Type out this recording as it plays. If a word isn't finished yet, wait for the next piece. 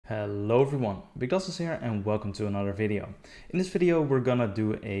Hello everyone, BigDos is here and welcome to another video. In this video we're gonna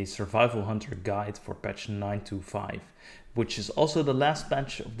do a survival hunter guide for patch 9.2.5, which is also the last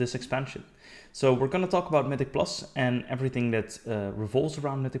patch of this expansion. So we're gonna talk about Mythic Plus and everything that revolves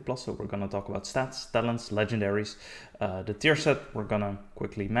around Mythic Plus. So we're gonna talk about stats, talents, legendaries, the tier set we're gonna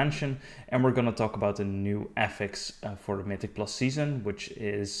quickly mention, and we're gonna talk about the new affix for the Mythic Plus season, which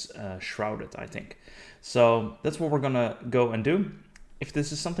is Shrouded, I think. So that's what we're gonna go and do. If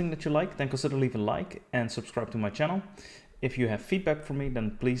this is something that you like, then consider leave a like and subscribe to my channel. If you have feedback for me,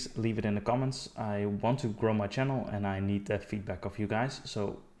 then please leave it in the comments. I want to grow my channel and I need that feedback of you guys,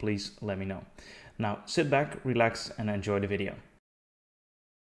 so please let me know. Now sit back, relax and enjoy the video.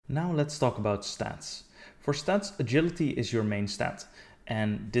 Now let's talk about stats. For stats, agility is your main stat,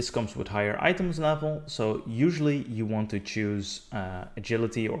 and this comes with higher items level, so usually you want to choose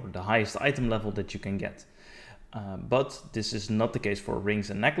agility or the highest item level that you can get. But this is not the case for rings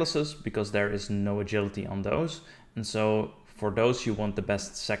and necklaces because there is no agility on those, and so for those you want the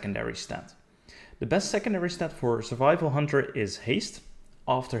best secondary stat. The best secondary stat for Survival Hunter is haste.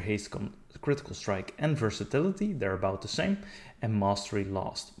 After haste comes critical strike and versatility, they're about the same, and mastery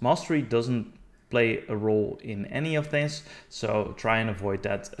last. Mastery doesn't play a role in any of this, so try and avoid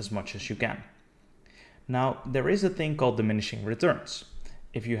that as much as you can. Now there is a thing called diminishing returns.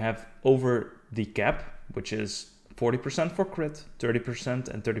 If you have over the cap, which is 40% for crit, 30%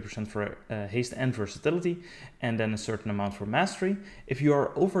 and 30% for haste and versatility, and then a certain amount for mastery. If you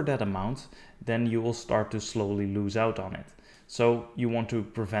are over that amount, then you will start to slowly lose out on it. So you want to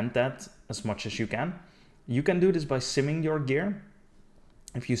prevent that as much as you can. You can do this by simming your gear.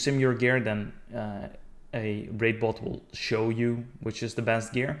 If you sim your gear, then a raid bot will show you which is the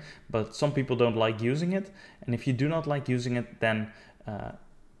best gear, but some people don't like using it. And if you do not like using it, then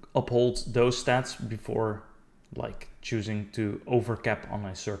uphold those stats before choosing to overcap on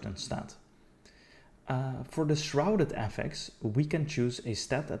a certain stat. For the Shrouded affix, we can choose a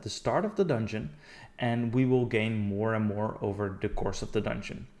stat at the start of the dungeon and we will gain more and more over the course of the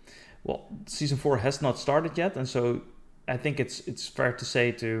dungeon. Well, season 4 has not started yet, and so I think it's fair to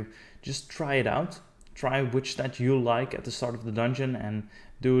say to just try it out. Try which stat you like at the start of the dungeon and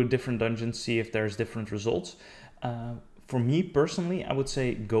do a different dungeon, see if there's different results. For me personally, I would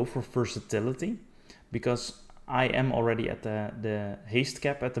say go for versatility because I am already at the haste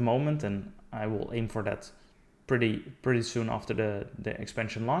cap at the moment, and I will aim for that pretty soon after the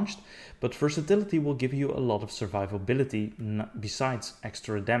expansion launched. But versatility will give you a lot of survivability besides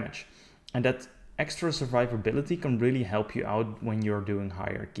extra damage, and that extra survivability can really help you out when you're doing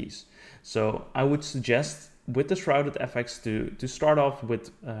hierarchies. So I would suggest with the Shrouded FX to start off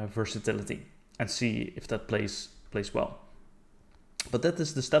with versatility and see if that plays well. But that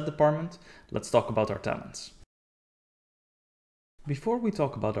is the stat department. Let's talk about our talents. Before we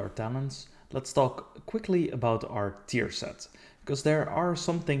talk about our talents, let's talk quickly about our tier set, because there are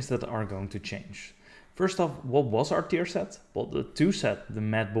some things that are going to change. First off, what was our tier set? Well, the 2 set, the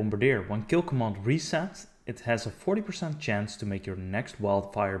Mad Bombardier, when kill command reset, it has a 40% chance to make your next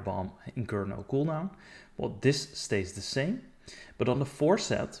wildfire bomb incur no cooldown. Well, this stays the same. But on the 4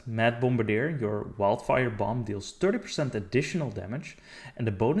 set, Mad Bombardier, your wildfire bomb deals 30% additional damage, and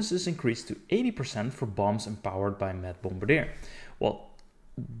the bonus is increased to 80% for bombs empowered by Mad Bombardier. Well,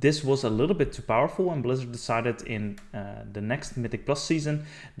 this was a little bit too powerful, and Blizzard decided in the next Mythic Plus season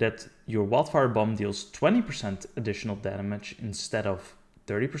that your wildfire bomb deals 20% additional damage instead of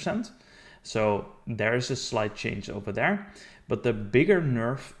 30%. So there is a slight change over there. But the bigger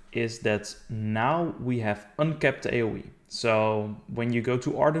nerf is that now we have uncapped AoE. So when you go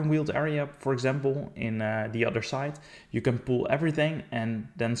to Ardenweald area, for example, in the other side, you can pull everything, and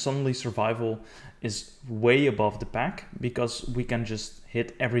then suddenly survival is way above the pack because we can just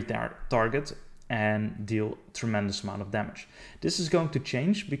hit every target and deal tremendous amount of damage. This is going to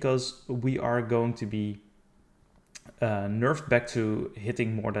change because we are going to be nerfed back to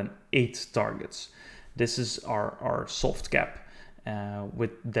hitting more than 8 targets. This is our soft cap.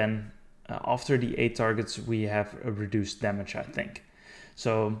 With then after the 8 targets we have a reduced damage, I think.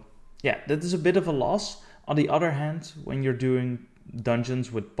 So yeah, that is a bit of a loss. On the other hand, when you're doing dungeons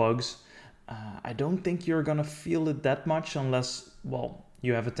with bugs, I don't think you're gonna feel it that much unless, well,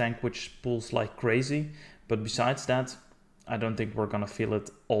 you have a tank which pulls like crazy. But besides that, I don't think we're gonna feel it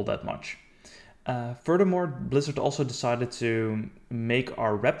all that much. Furthermore, Blizzard also decided to make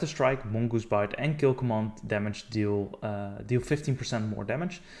our Raptor Strike, Mongoose Bite and Kill Command damage deal 15% more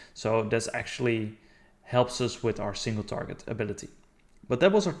damage. So this actually helps us with our single target ability. But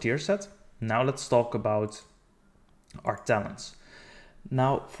that was our tier set. Now let's talk about our talents.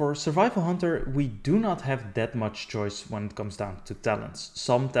 Now, for Survival Hunter, we do not have that much choice when it comes down to talents.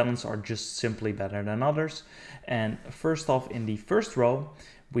 Some talents are just simply better than others. And first off, in the first row,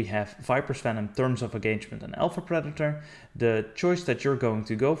 we have Viper's Venom, Terms of Engagement, and Alpha Predator. The choice that you're going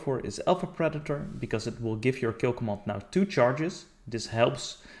to go for is Alpha Predator because it will give your kill command now 2 charges. This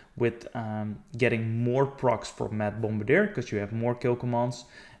helps with getting more procs for Mad Bombardier because you have more kill commands,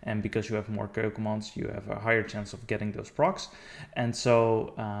 and because you have more kill commands you have a higher chance of getting those procs, and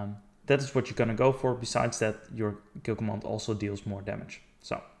so that is what you're going to go for. Besides that, your kill command also deals more damage.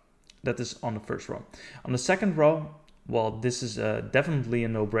 So that is on the first row. On the second row, well, this is definitely a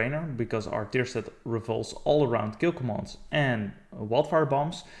no-brainer because our tier set revolves all around kill commands and wildfire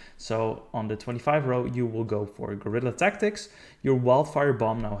bombs. So on the 25 row, you will go for Guerrilla Tactics. Your wildfire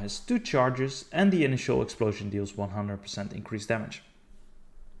bomb now has 2 charges and the initial explosion deals 100% increased damage.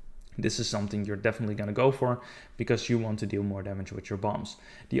 This is something you're definitely going to go for because you want to deal more damage with your bombs.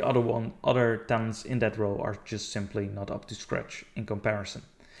 The other talents in that row are just simply not up to scratch in comparison.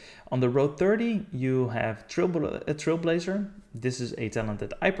 On the row 30, you have Trailblazer. This is a talent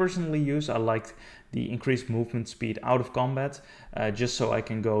that I personally use. I like the increased movement speed out of combat, just so I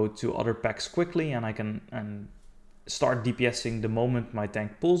can go to other packs quickly and I can start DPSing the moment my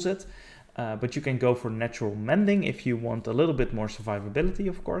tank pulls it. But you can go for Natural Mending if you want a little bit more survivability,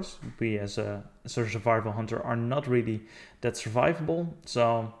 of course. We as a survival hunter are not really that survivable,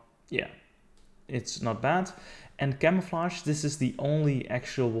 so yeah, it's not bad. And Camouflage, this is the only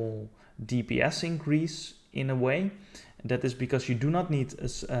actual DPS increase in a way. That is because you do not need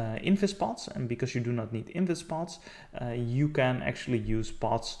invis pods, and because you do not need invis pods, you can actually use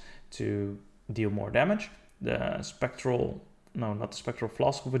pods to deal more damage. The spectral, no, not the spectral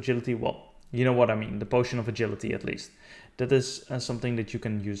flask of agility, well, you know what I mean, the potion of agility at least. That is something that you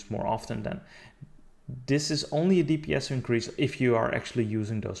can use more often than. This is only a DPS increase if you are actually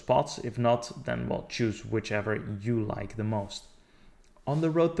using those pods. If not, then well, choose whichever you like the most. On the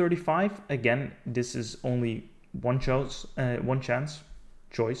row 35, again, this is only one chance. That's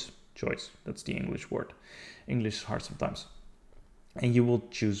the English word. English is hard sometimes. And you will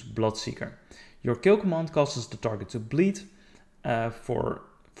choose Bloodseeker. Your kill command causes the target to bleed for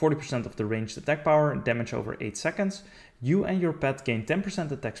 40% of the ranged attack power, damage over 8 seconds. You and your pet gain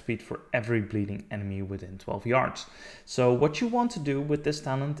 10% attack speed for every bleeding enemy within 12 yards. So what you want to do with this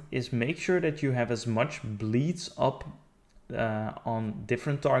talent is make sure that you have as much bleeds up on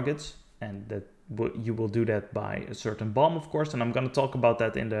different targets, and that you will do that by a certain bomb, of course, and I'm going to talk about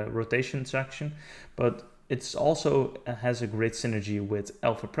that in the rotation section. But it's also has a great synergy with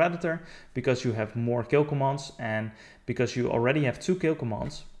Alpha Predator because you have more kill commands, and because you already have 2 kill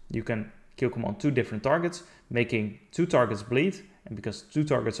commands, you can kill command 2 different targets, making 2 targets bleed, and because 2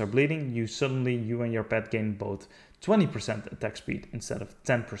 targets are bleeding, you and your pet gain both 20% attack speed instead of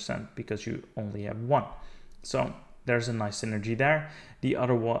 10% because you only have 1. So there's a nice synergy there. The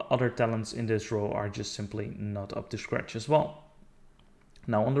other talents in this row are just simply not up to scratch as well.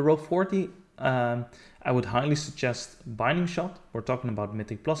 Now on the row 40, I would highly suggest Binding Shot. We're talking about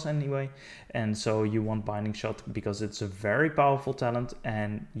Mythic Plus anyway, and so you want Binding Shot because it's a very powerful talent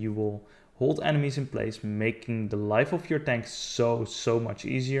and you will hold enemies in place, making the life of your tank so much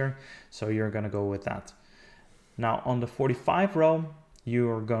easier. So you're gonna go with that. Now on the 45 row,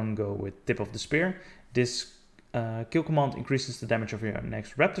 you're gonna go with Tip of the Spear. This kill command increases the damage of your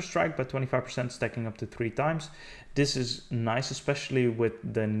next Raptor Strike by 25%, stacking up to 3 times. This is nice, especially with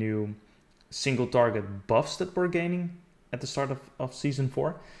the new single target buffs that we're gaining at the start of season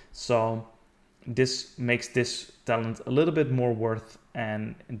 4. So this makes this talent a little bit more worth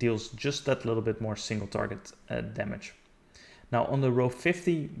and deals just that little bit more single target damage. Now on the row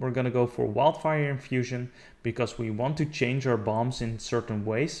 50, we're going to go for Wildfire Infusion because we want to change our bombs in certain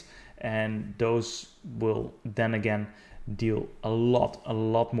ways, and those will then again deal a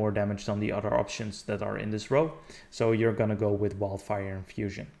lot more damage than the other options that are in this row. So you're going to go with Wildfire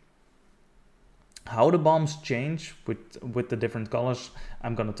Infusion. How the bombs change with the different colors,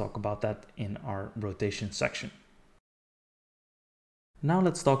 I'm going to talk about that in our rotation section. Now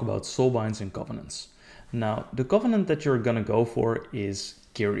let's talk about Soulbinds and Covenants. Now the Covenant that you're going to go for is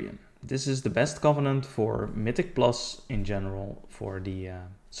Kyrian. This is the best Covenant for Mythic Plus in general for the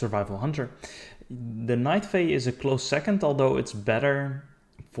Survival Hunter. The Night Fae is a close second, although it's better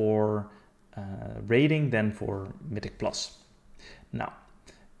for raiding than for Mythic Plus. Now,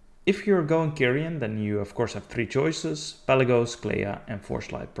 if you're going Kyrian, then you of course have 3 choices: Pelagos, Clea, and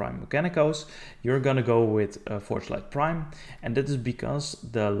Forgelight Prime Mechanicos. You're gonna go with Forgelight Prime, and that is because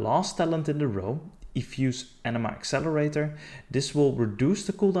the last talent in the row Effuse Anima Accelerator. This will reduce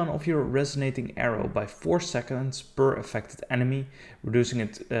the cooldown of your resonating arrow by 4 seconds per affected enemy, reducing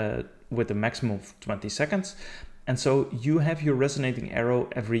it with a maximum of 20 seconds. And so you have your resonating arrow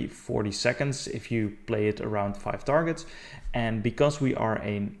every 40 seconds if you play it around 5 targets. And because we are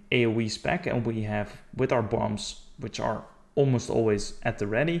an AoE spec and we have with our bombs, which are almost always at the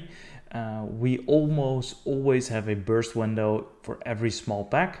ready, we almost always have a burst window for every small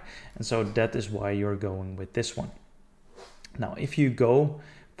pack. And so that is why you're going with this one. Now, if you go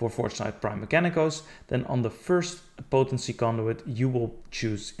for Foresight Prime Mechanicos, then on the first potency conduit, you will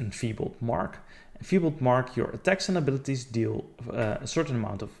choose Enfeebled Mark. Enfeebled Mark, your attacks and abilities deal a certain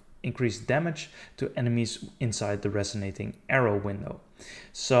amount of increased damage to enemies inside the resonating arrow window.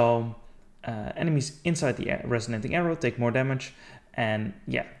 So enemies inside the resonating arrow take more damage, and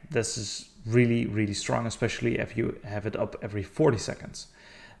yeah, this is really, really strong, especially if you have it up every 40 seconds.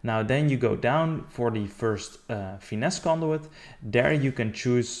 Now then you go down for the first finesse conduit. There you can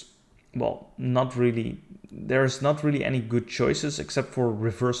choose, well, there's not really any good choices except for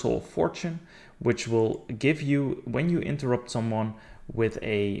Reversal of Fortune, which will give you, when you interrupt someone with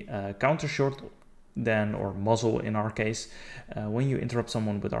a counter shot, then, or muzzle in our case, when you interrupt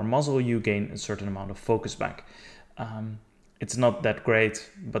someone with our muzzle, you gain a certain amount of focus back. It's not that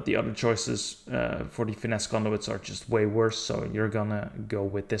great, but the other choices for the finesse conduits are just way worse, so you're gonna go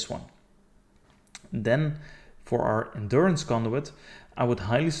with this one. Then for our endurance conduit, I would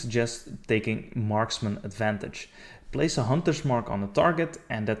highly suggest taking Marksman Advantage. Place a Hunter's Mark on a target,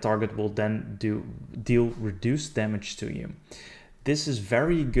 and that target will then deal reduced damage to you. This is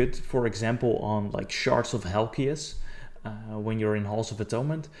very good, for example, on like Shards of Helkias, when you're in Halls of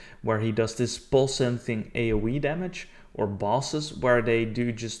Atonement, where he does this pulse-sensing AoE damage, or bosses where they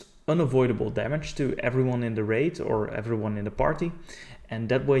do just unavoidable damage to everyone in the raid or everyone in the party. And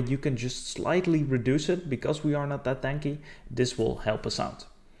that way you can just slightly reduce it because we are not that tanky. This will help us out.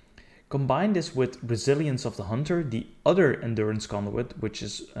 Combine this with Resilience of the Hunter, the other endurance conduit, which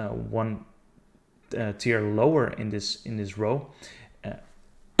is one tier lower in this row.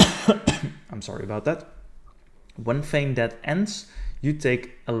 I'm sorry about that. When Feign Death ends, you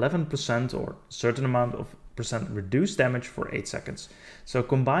take 11% or a certain amount of percent reduced damage for 8 seconds. So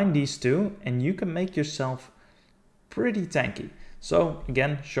combine these two and you can make yourself pretty tanky. So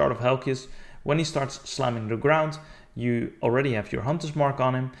again, Shard of Helkias, when he starts slamming the ground, you already have your Hunter's Mark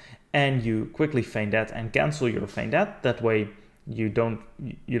on him, and you quickly Feign Death and cancel your Feign Death. That way you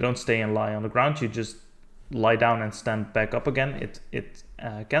don't stay and lie on the ground, you just lie down and stand back up again. It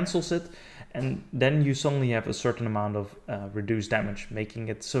cancels it, and then you suddenly have a certain amount of reduced damage, making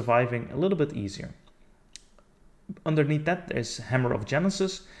it surviving a little bit easier. Underneath that, there's Hammer of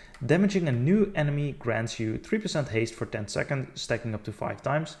Genesis. Damaging a new enemy grants you 3% haste for 10 seconds, stacking up to 5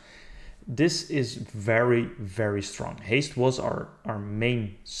 times. This is very, very strong. Haste was our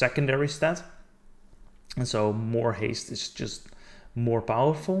main secondary stat, and so more haste is just more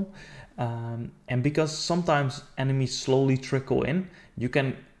powerful. And because sometimes enemies slowly trickle in, you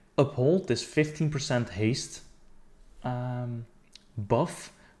can uphold this 15% haste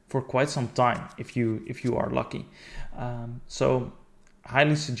buff for quite some time if you are lucky. So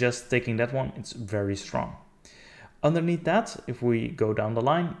highly suggest taking that one. It's very strong. Underneath that, if we go down the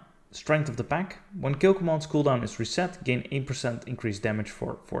line, Strength of the Pack. When kill command's cooldown is reset, gain 8% increased damage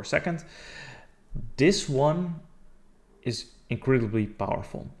for 4 seconds. This one is incredibly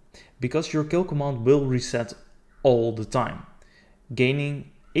powerful because your kill command will reset all the time,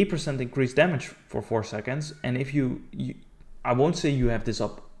 gaining 8% increased damage for 4 seconds. And if you I won't say you have this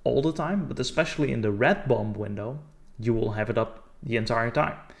up all the time, but especially in the red bomb window, you will have it up the entire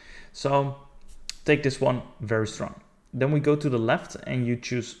time. So take this one, very strong. Then we go to the left and you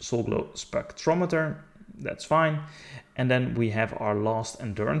choose Soul Glow Spectrometer. That's fine. And then we have our last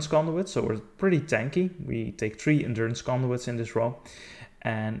endurance conduit. So we're pretty tanky. We take 3 endurance conduits in this row.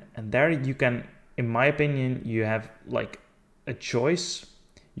 And there you can, in my opinion, you have like a choice.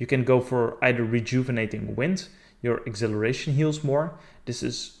 You can go for either Rejuvenating Wind. Your exhilaration heals more. This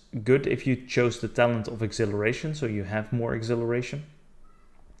is good if you chose the talent of exhilaration, so you have more exhilaration.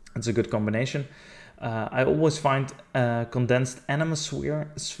 It's a good combination. I always find Condensed Anima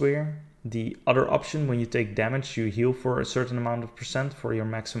Sphere the other option. When you take damage, you heal for a certain amount of percent for your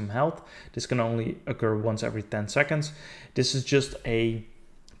maximum health. This can only occur once every 10 seconds. This is just a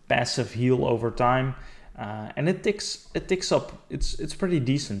passive heal over time, and it ticks up. It's pretty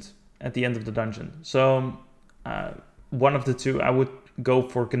decent at the end of the dungeon. So one of the two, I would go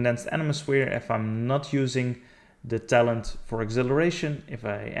for Condensed Anima Sphere if I'm not using the talent for acceleration. If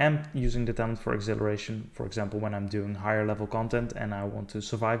I am using the talent for acceleration, for example, when I'm doing higher level content and I want to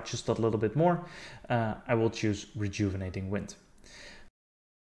survive just a little bit more, I will choose rejuvenating wind.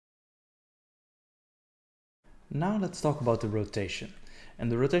 Now let's talk about the rotation.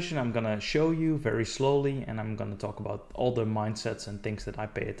 And the rotation I'm gonna show you very slowly, and I'm gonna talk about all the mindsets and things that I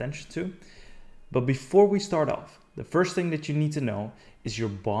pay attention to. But before we start off, the first thing that you need to know is your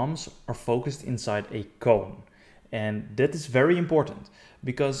bombs are focused inside a cone. And that is very important,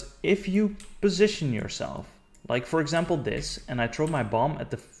 because if you position yourself, like for example this, and I throw my bomb at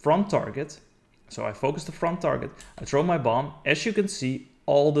the front target, so I focus the front target, I throw my bomb, as you can see,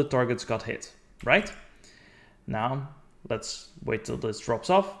 all the targets got hit, right? Now, let's wait till this drops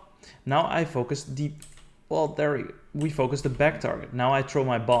off. Now I focus we focus the back target. Now I throw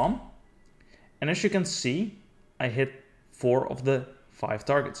my bomb, and as you can see, I hit 4 of the 5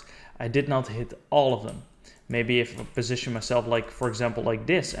 targets. I did not hit all of them. Maybe if I position myself like, for example, like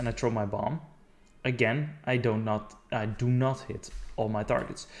this, and I throw my bomb, again, I do not hit all my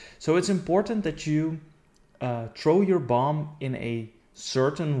targets. So it's important that you throw your bomb in a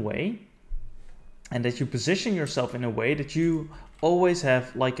certain way, and that you position yourself in a way that you always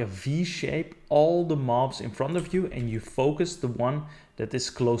have like a V shape, all the mobs in front of you, and you focus the one that is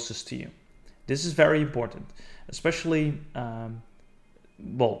closest to you. This is very important, especially,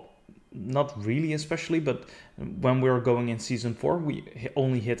 well, not really especially, but when we're going in season 4, we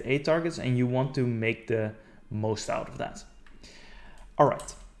only hit 8 targets, and you want to make the most out of that. All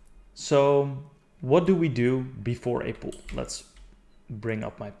right, so what do we do before a pool? Let's bring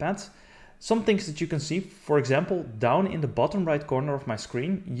up my pad. Some things that you can see, for example, down in the bottom right corner of my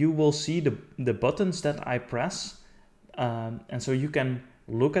screen, you will see the buttons that I press. And so you can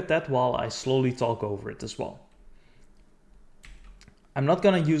look at that while I slowly talk over it as well. I'm not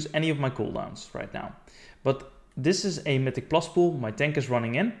going to use any of my cooldowns right now, but this is a Mythic Plus pool. My tank is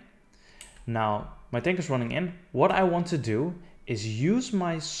running in. Now, my tank is running in. What I want to do is use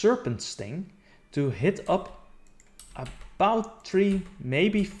my Serpent Sting to hit up about 3,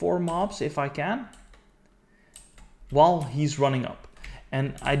 maybe 4 mobs if I can, while he's running up.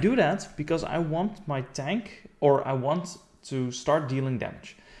 And I do that because I want my tank, or I want to start dealing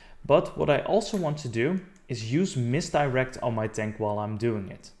damage. But what I also want to do is use misdirect on my tank while I'm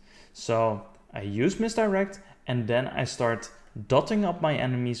doing it. So I use misdirect, and then I start dotting up my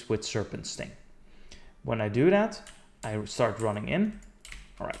enemies with Serpent Sting. When I do that, I start running in.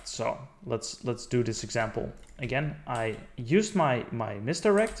 All right, so let's do this example again. I used my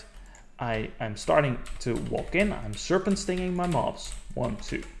misdirect. I'm starting to walk in. I'm Serpent Stinging my mobs. 1,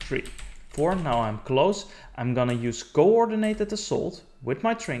 2, 3, 4. Now I'm close. I'm gonna use Coordinated Assault with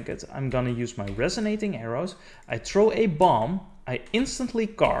my trinket. I'm gonna use my Resonating Arrows. I throw a bomb. I instantly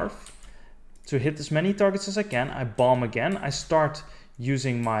carve to hit as many targets as I can. I bomb again. I start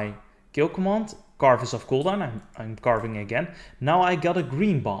using my kill command. Carve is off cooldown. I'm carving again. Now I got a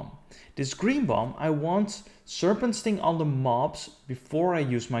green bomb. This green bomb, I want Serpent Sting on the mobs before I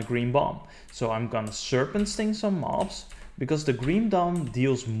use my green bomb. So I'm gonna Serpent Sting some mobs, because the green bomb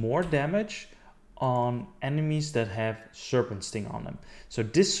deals more damage on enemies that have Serpent Sting on them. So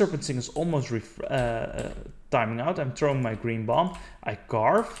this Serpent Sting is almost timing out. I'm throwing my green bomb. I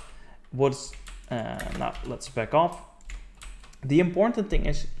carve. Now let's back off. The important thing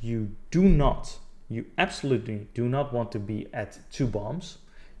is you absolutely do not want to be at 2 bombs.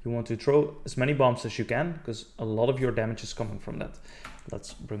 You want to throw as many bombs as you can, because a lot of your damage is coming from that.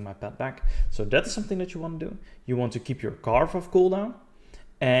 Let's bring my pad back. So that is something that you want to do. You want to keep your carve off cooldown,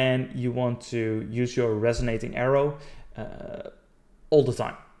 and you want to use your Resonating Arrow all the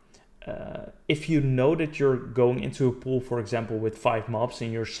time. If you know that you're going into a pool, for example, with 5 mobs,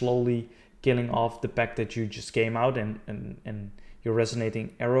 and you're slowly killing off the pack that you just came out, and your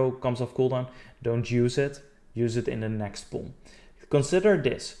Resonating Arrow comes off cooldown, don't use it. Use it in the next pool. Consider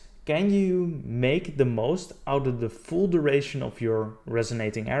this. Can you make the most out of the full duration of your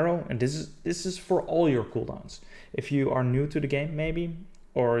Resonating Arrow? And this is for all your cooldowns. If you are new to the game maybe,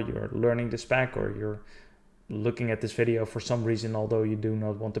 or you're learning this pack, or you're looking at this video for some reason, although you do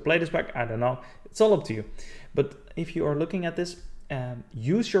not want to play this pack, I don't know. It's all up to you. But if you are looking at this,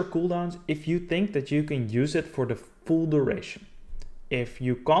 use your cooldowns if you think that you can use it for the full duration. If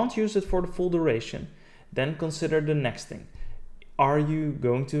you can't use it for the full duration, then consider the next thing. Are you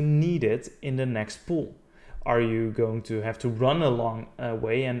going to need it in the next pool? Are you going to have to run a long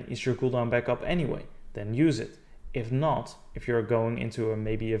way, and is your cooldown back up anyway? Then use it. If not, if you're going into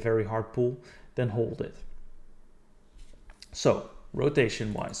maybe a very hard pool, then hold it. So,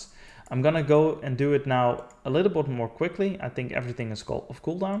 rotation wise, I'm gonna go and do it now a little bit more quickly. I think everything is off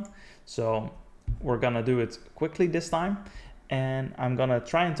cooldown. So we're gonna do it quickly this time, and I'm gonna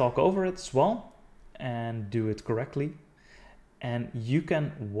try and talk over it as well and do it correctly. And you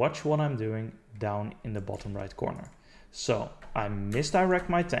can watch what I'm doing down in the bottom right corner. So I misdirect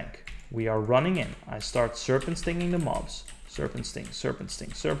my tank. We are running in. I start serpent stinging the mobs. Serpent sting, serpent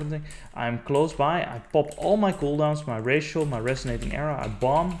sting, serpent sting. I'm close by. I pop all my cooldowns, my racial, my resonating arrow. I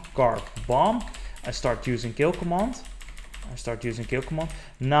bomb, carve, bomb. I start using kill command.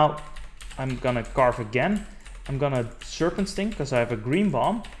 Now I'm gonna carve again. I'm gonna serpent sting because I have a green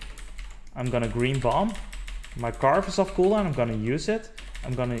bomb. I'm gonna green bomb. My carve is off cooldown. I'm gonna use it.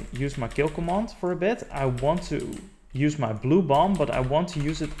 I'm gonna use my kill command for a bit. I want to use my blue bomb, but I want to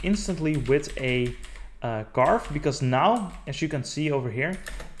use it instantly with a carve, because now, as you can see over here,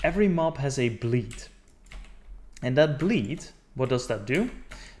 every mob has a bleed. And that bleed, what does that do?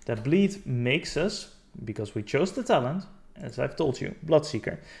 That bleed makes us, because we chose the talent, as I've told you,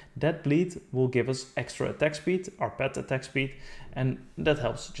 Bloodseeker, that bleed will give us extra attack speed, our pet attack speed, and that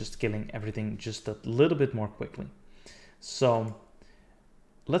helps just killing everything just a little bit more quickly. So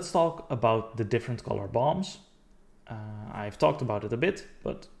let's talk about the different color bombs. I've talked about it a bit,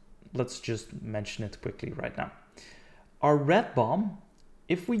 but let's just mention it quickly right now. Our red bomb,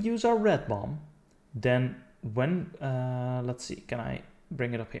 if we use our red bomb, then when, let's see, can I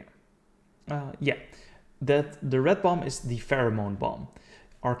bring it up here? Yeah, that the red bomb is the pheromone bomb.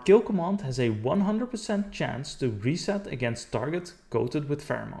 Our kill command has a 100% chance to reset against target coated with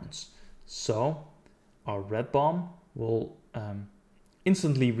pheromones. So our red bomb will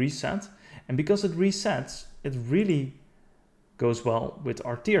instantly reset, and because it resets, it really goes well with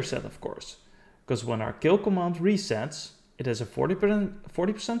our tier set, of course, because when our kill command resets, it has a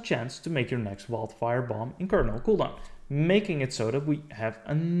 40% chance to make your next wildfire bomb in kernel cooldown, making it so that we have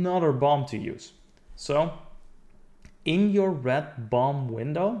another bomb to use. So in your red bomb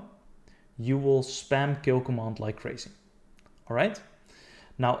window, you will spam kill command like crazy. All right.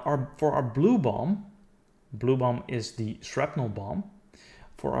 Now for our blue bomb is the shrapnel bomb.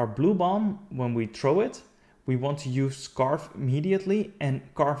 For our blue bomb, when we throw it, we want to use carve immediately and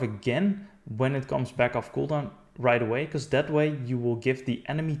carve again when it comes back off cooldown right away, because that way you will give the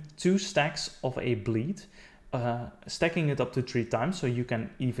enemy 2 stacks of a bleed, stacking it up to 3 times, so you can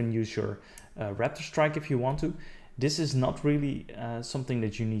even use your Raptor Strike if you want to. This is not really something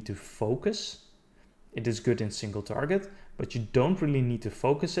that you need to focus. It is good in single target, but you don't really need to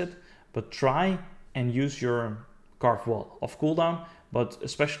focus it, but try and use your carve wall off cooldown. But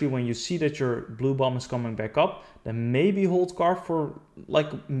especially when you see that your blue bomb is coming back up, then maybe hold carve for like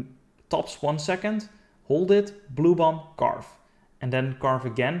tops 1 second, hold it, blue bomb, carve, and then carve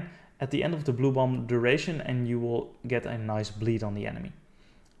again at the end of the blue bomb duration, and you will get a nice bleed on the enemy.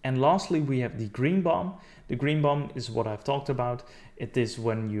 And lastly, we have the green bomb. The green bomb is what I've talked about. It is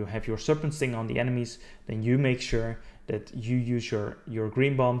when you have your serpent sting on the enemies, then you make sure that you use your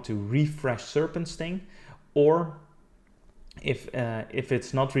green bomb to refresh serpent sting, or if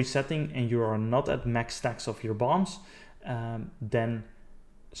it's not resetting and you are not at max stacks of your bombs, then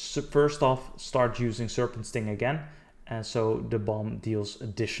first off start using serpent sting again, and so the bomb deals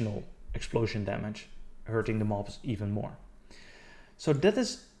additional explosion damage, hurting the mobs even more. So that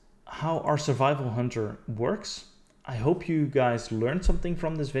is how our survival hunter works. I hope you guys learned something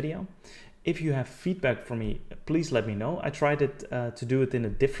from this video. If you have feedback for me, please let me know. I tried it to do it in a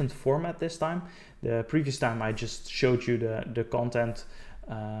different format this time. The previous time I just showed you the content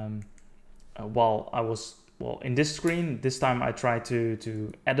while I was, well, in this screen. This time I tried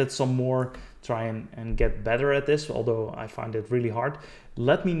to edit some more, try and get better at this, although I find it really hard.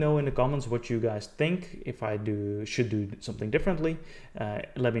 Let me know in the comments what you guys think, if I should do something differently.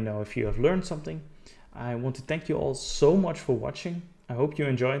 Let me know if you have learned something. I want to thank you all so much for watching. I hope you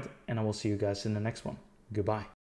enjoyed, and I will see you guys in the next one. Goodbye.